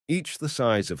Each the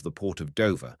size of the port of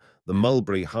Dover, the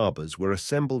Mulberry Harbours were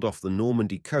assembled off the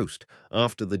Normandy coast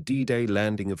after the D-Day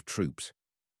landing of troops.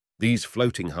 These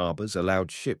floating harbours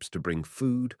allowed ships to bring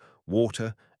food,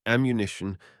 water,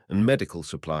 ammunition, and medical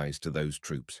supplies to those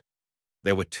troops.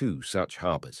 There were two such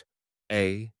harbours,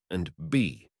 A and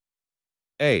B.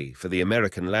 A, for the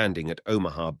American landing at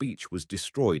Omaha Beach, was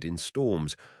destroyed in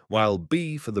storms, while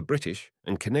B, for the British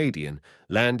and Canadian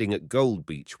landing at Gold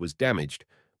Beach, was damaged,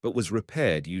 but was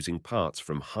repaired using parts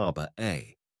from Harbour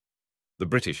A. The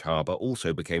British harbour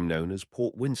also became known as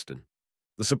Port Winston.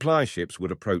 The supply ships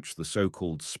would approach the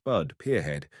so-called Spud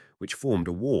pierhead, which formed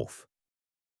a wharf.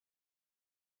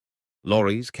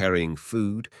 Lorries carrying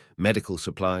food, medical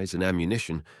supplies and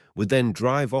ammunition would then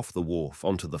drive off the wharf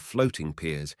onto the floating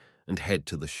piers and head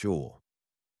to the shore.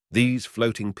 These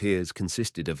floating piers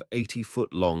consisted of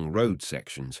 80-foot-long road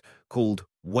sections called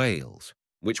whales,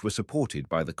 which were supported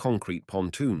by the concrete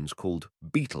pontoons called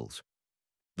beetles.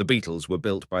 The beetles were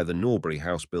built by the Norbury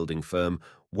house-building firm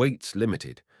Waits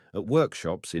Limited at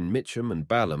workshops in Mitcham and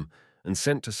Balham and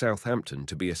sent to Southampton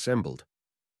to be assembled.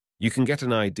 You can get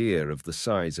an idea of the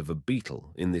size of a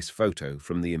beetle in this photo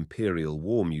from the Imperial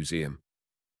War Museum.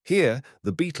 Here,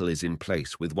 the beetle is in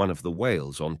place with one of the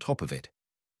whales on top of it.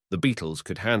 The beetles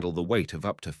could handle the weight of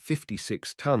up to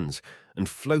 56 tons and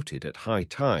floated at high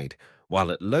tide,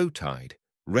 while at low tide,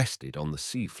 rested on the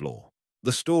sea floor.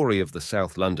 The story of the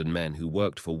South London men who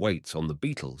worked for Waits on the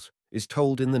beetles is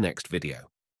told in the next video.